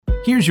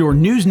Here's your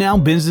News Now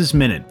Business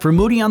Minute from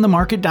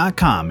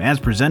MoodyOnTheMarket.com,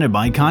 as presented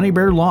by Connie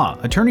Bear Law,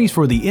 attorneys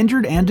for the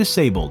injured and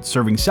disabled,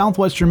 serving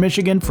southwestern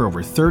Michigan for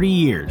over 30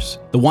 years.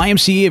 The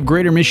YMCA of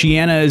Greater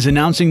Michiana is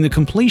announcing the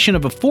completion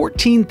of a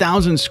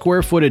 14,000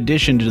 square foot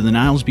addition to the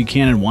Niles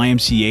Buchanan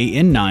YMCA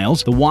in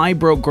Niles. The Y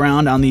broke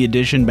ground on the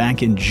addition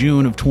back in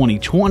June of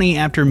 2020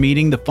 after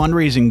meeting the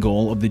fundraising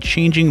goal of the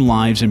Changing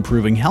Lives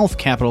Improving Health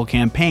Capital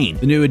campaign.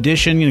 The new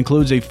addition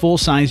includes a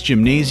full-size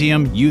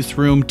gymnasium, youth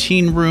room,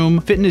 teen room,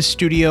 fitness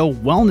studio,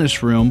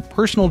 wellness room,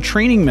 personal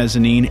training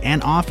mezzanine,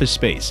 and office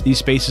space. These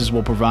spaces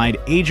will provide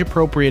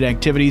age-appropriate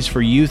activities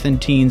for youth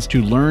and teens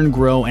to learn,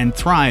 grow, and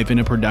thrive in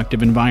a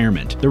productive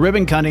environment. The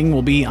ribbon cutting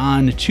will be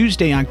on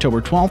Tuesday,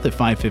 October 12th at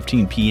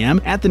 5:15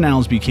 p.m. at the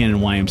Niles Buchanan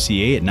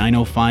YMCA at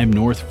 905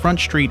 North Front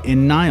Street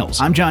in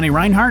Niles. I'm Johnny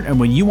Reinhardt, and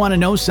when you want to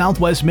know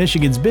Southwest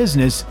Michigan's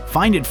business,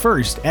 find it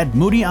first at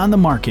Moody on the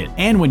Market.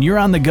 And when you're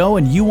on the go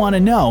and you want to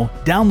know,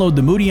 download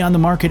the Moody on the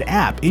Market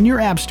app in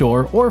your app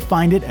store or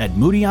find it at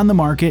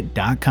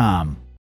MoodyOnTheMarket.com.